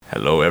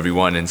Hello,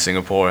 everyone in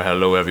Singapore.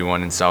 Hello,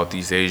 everyone in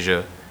Southeast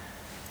Asia.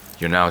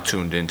 You're now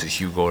tuned in to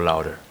Hugo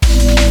Louder.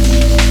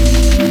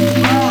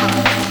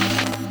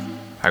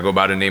 I go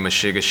by the name of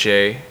Sugar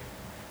Shay.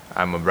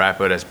 I'm a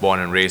rapper that's born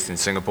and raised in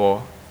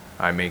Singapore.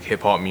 I make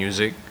hip hop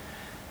music,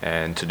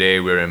 and today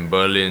we're in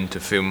Berlin to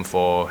film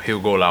for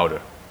Hugo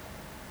Louder.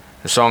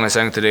 The song I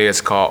sang today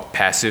is called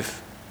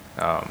Passive,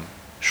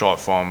 short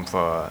form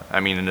for,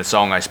 in the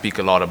song I speak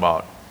a lot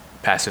about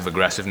passive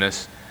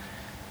aggressiveness,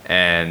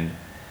 and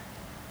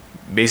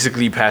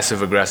basically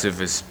passive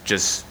aggressive is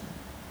just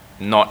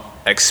not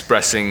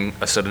expressing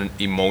a certain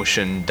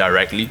emotion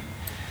directly.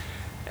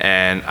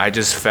 And I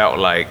just felt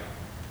like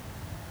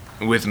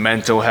with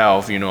mental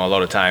health, a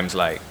lot of times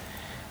like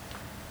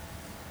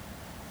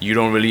you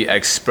don't really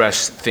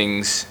express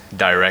things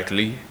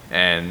directly,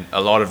 and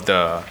a lot of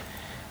the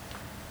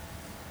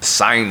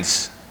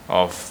signs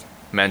of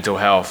mental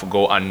health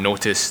go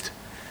unnoticed,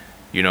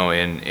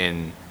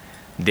 in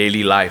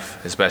daily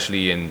life,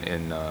 especially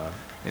in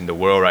the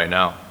world right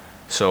now.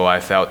 So I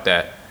felt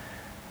that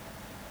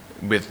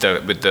with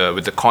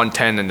the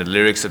content and the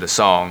lyrics of the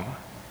song,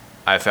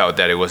 I felt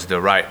that it was the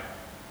right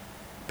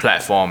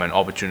platform and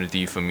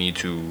opportunity for me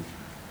to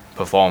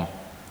perform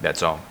that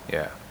song.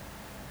 Yeah.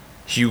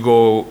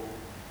 Hugo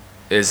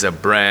is a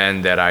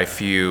brand that I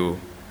feel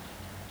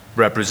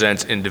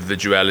represents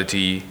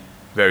individuality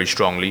very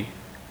strongly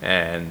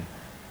and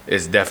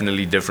is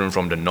definitely different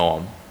from the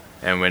norm.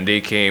 And when they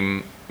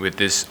came with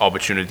this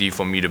opportunity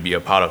for me to be a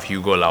part of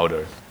Hugo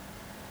Louder,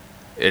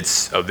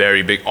 it's a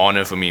very big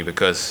honor for me,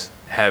 because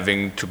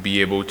having to be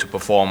able to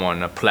perform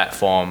on a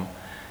platform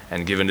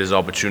and given this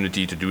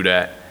opportunity to do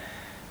that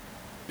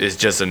is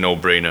just a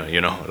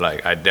no-brainer,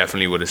 Like, I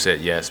definitely would have said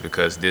yes,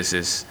 because this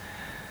is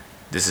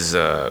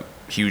a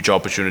huge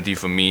opportunity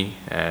for me,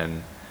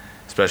 and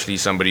especially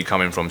somebody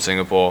coming from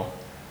Singapore.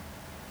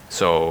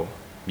 So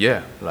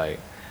yeah, like,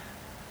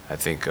 I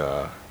think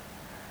I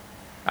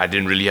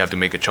didn't really have to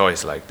make a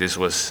choice. Like, this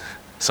was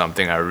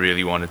something I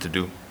really wanted to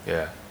do.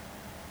 Yeah.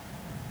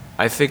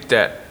 I think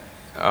that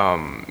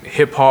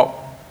hip hop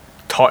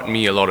taught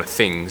me a lot of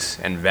things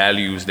and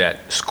values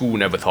that school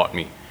never taught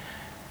me.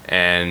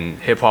 And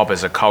hip hop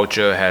as a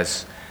culture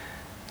has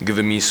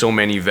given me so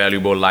many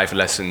valuable life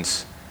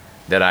lessons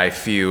that I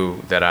feel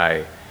that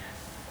I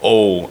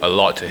owe a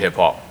lot to hip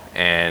hop.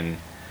 And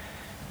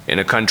in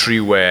a country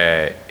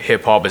where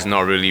hip hop is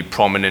not really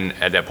prominent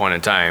at that point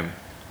in time,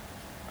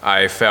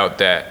 I felt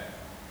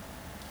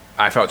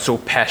so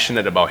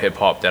passionate about hip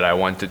hop that I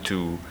wanted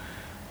to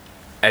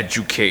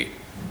educate,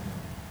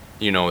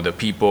 the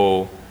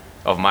people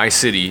of my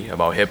city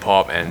about hip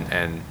hop,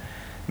 and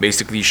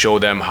basically show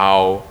them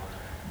how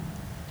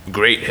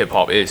great hip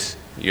hop is,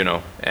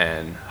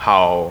 and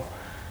how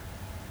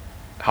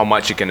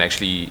much it can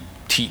actually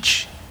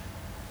teach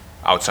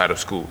outside of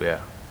school.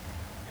 Yeah.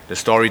 The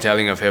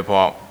storytelling of hip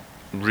hop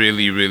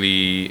really,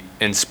 really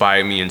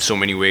inspired me in so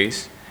many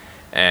ways,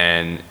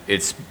 and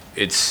it's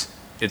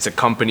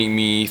accompanied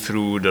me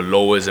through the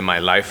lowers in my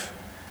life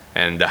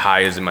and the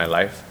highs in my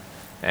life,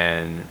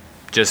 and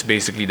just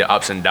basically the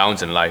ups and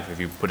downs in life, if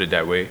you put it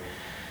that way.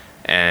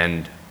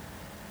 And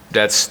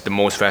that's the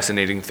most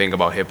fascinating thing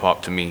about hip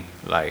hop to me,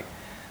 like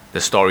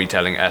the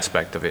storytelling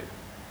aspect of it.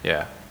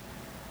 Yeah.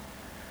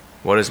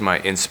 What is my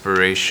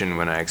inspiration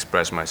when I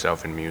express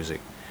myself in music?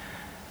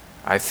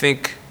 I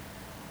think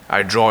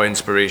I draw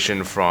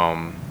inspiration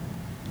from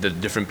the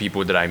different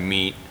people that I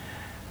meet,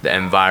 the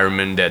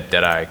environment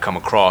that I come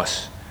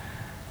across,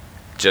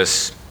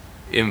 just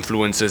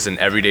influences in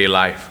everyday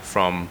life,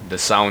 from the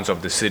sounds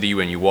of the city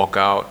when you walk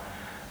out,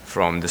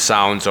 from the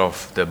sounds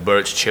of the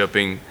birds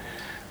chirping,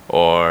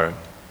 or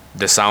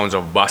the sounds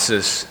of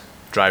buses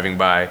driving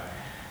by.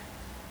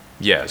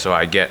 Yeah, so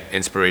I get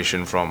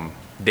inspiration from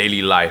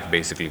daily life,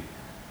 basically.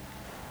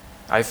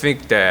 I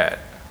think that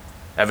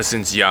ever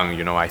since young,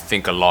 I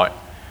think a lot,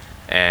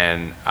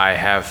 and I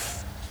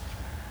have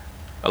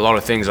a lot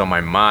of things on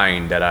my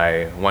mind that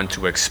I want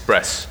to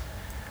express,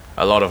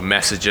 a lot of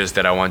messages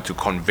that I want to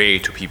convey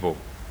to people,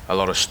 a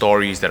lot of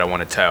stories that I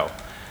want to tell.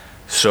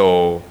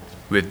 So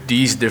with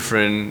these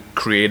different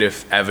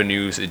creative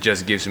avenues, it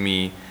just gives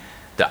me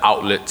the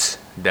outlets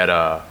that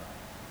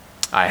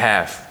I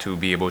have to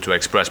be able to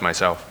express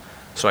myself.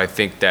 So I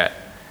think that,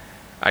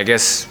 I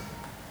guess,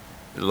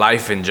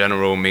 life in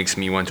general makes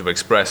me want to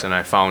express, and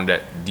I found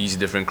that these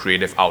different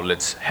creative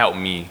outlets help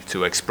me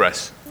to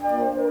express.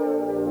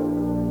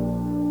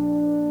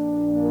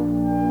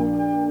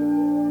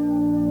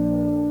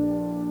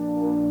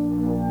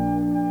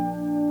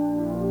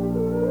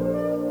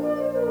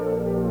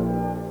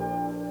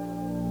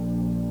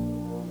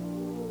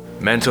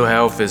 Mental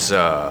health is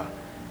a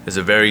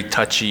very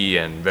touchy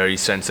and very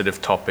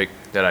sensitive topic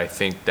that I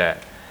think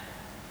that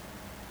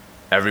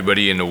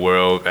everybody in the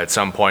world at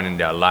some point in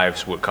their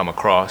lives would come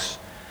across,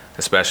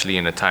 especially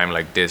in a time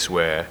like this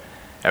where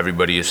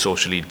everybody is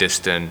socially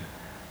distant.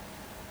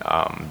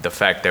 The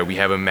fact that we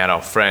haven't met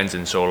our friends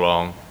in so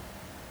long,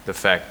 the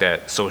fact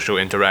that social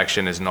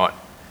interaction is not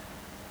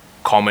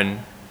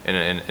common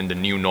in the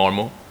new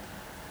normal,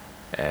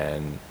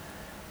 and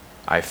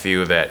I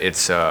feel that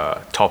it's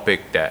a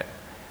topic that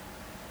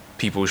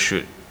people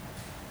should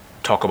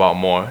talk about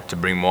more to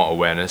bring more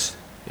awareness.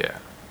 Yeah.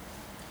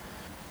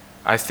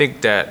 I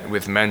think that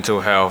with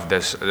mental health,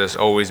 there's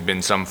always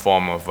been some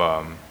form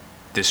of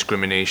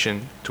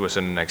discrimination to a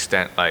certain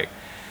extent. Like,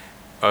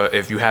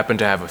 if you happen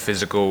to have a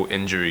physical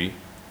injury,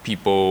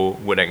 people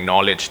would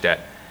acknowledge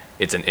that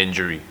it's an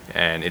injury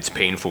and it's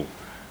painful.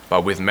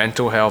 But with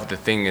mental health, the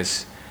thing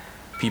is,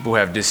 people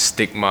have this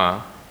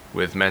stigma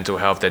with mental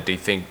health that they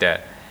think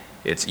that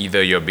it's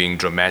either you're being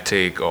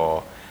dramatic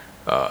or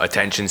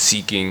attention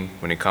seeking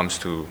when it comes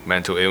to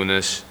mental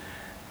illness.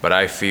 But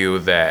I feel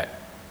that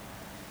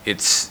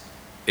it's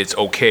it's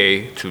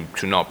okay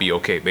to not be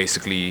okay.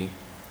 Basically,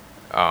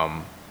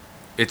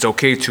 it's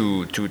okay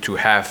to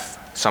have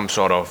some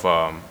sort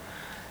of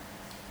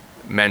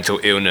mental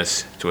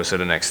illness to a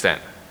certain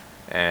extent,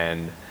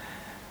 and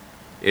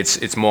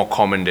it's more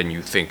common than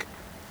you think.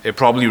 It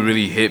probably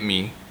really hit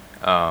me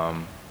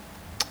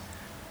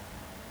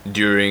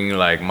during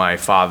like my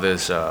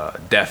father's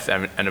death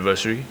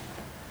anniversary,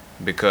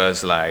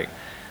 because like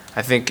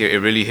I think it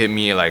really hit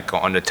me like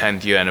on the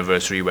 10th year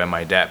anniversary when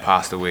my dad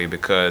passed away,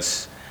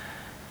 because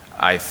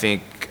I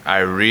think I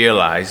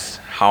realized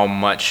how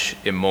much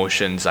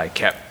emotions I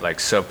kept like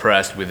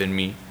suppressed within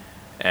me,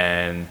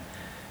 and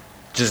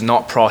just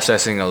not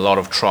processing a lot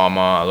of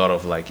trauma, a lot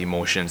of like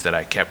emotions that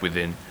I kept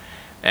within,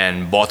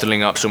 and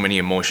bottling up so many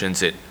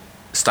emotions, it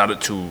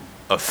started to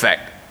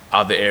affect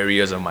other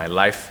areas of my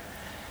life.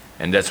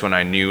 And that's when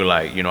I knew,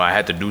 like, I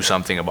had to do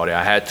something about it.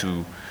 I had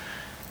to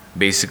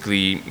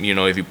basically,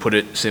 if you put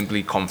it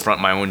simply, confront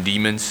my own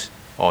demons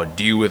or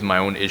deal with my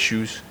own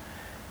issues.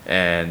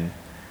 And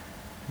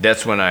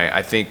that's when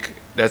I think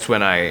that's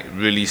when I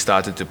really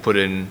started to put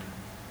in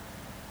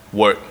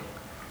work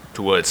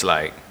towards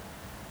like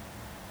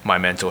my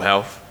mental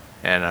health,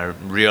 and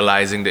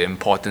realizing the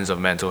importance of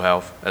mental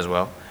health as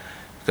well.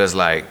 Because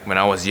like when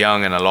I was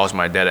young and I lost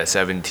my dad at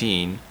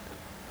 17,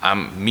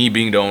 me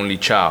being the only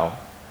child,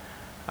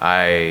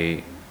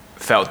 I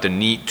felt the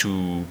need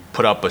to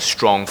put up a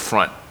strong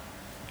front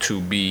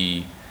to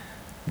be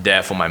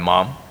there for my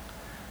mom.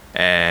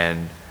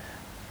 And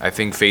I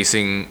think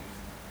facing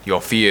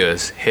your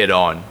fears head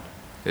on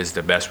is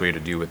the best way to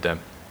deal with them.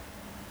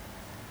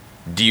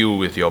 Deal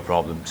with your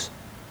problems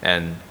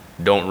and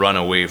don't run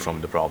away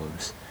from the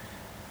problems.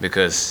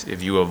 Because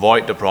if you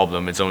avoid the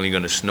problem, it's only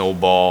going to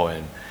snowball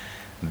and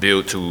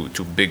build to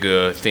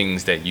bigger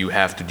things that you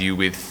have to deal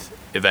with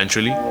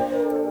eventually.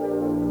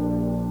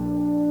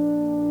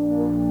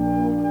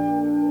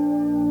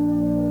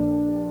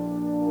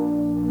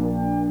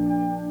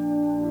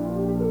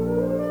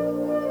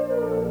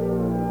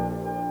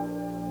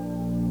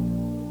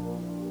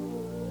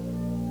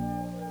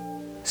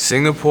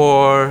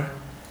 Singapore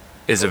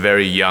is a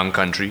very young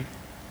country.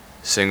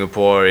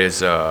 Singapore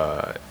is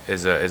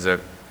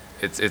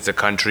it's a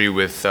country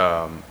with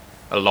a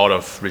lot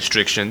of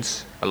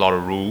restrictions, a lot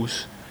of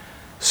rules.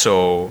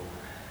 So,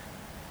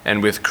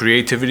 and with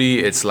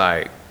creativity, it's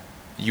like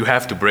you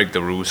have to break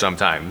the rules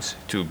sometimes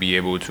to be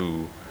able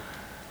to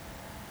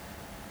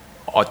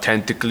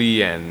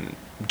authentically and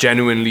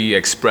genuinely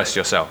express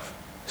yourself.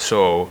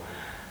 So,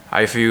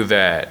 I feel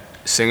that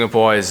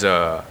Singapore is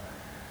a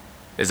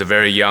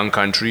very young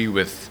country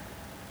with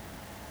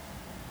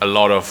a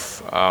lot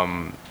of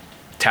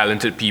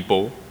talented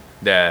people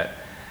that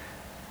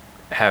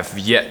have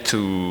yet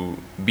to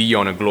be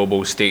on a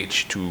global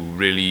stage to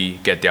really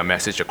get their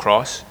message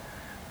across.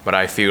 But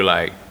I feel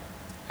like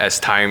as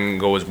time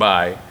goes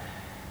by,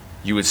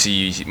 you would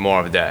see more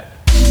of that.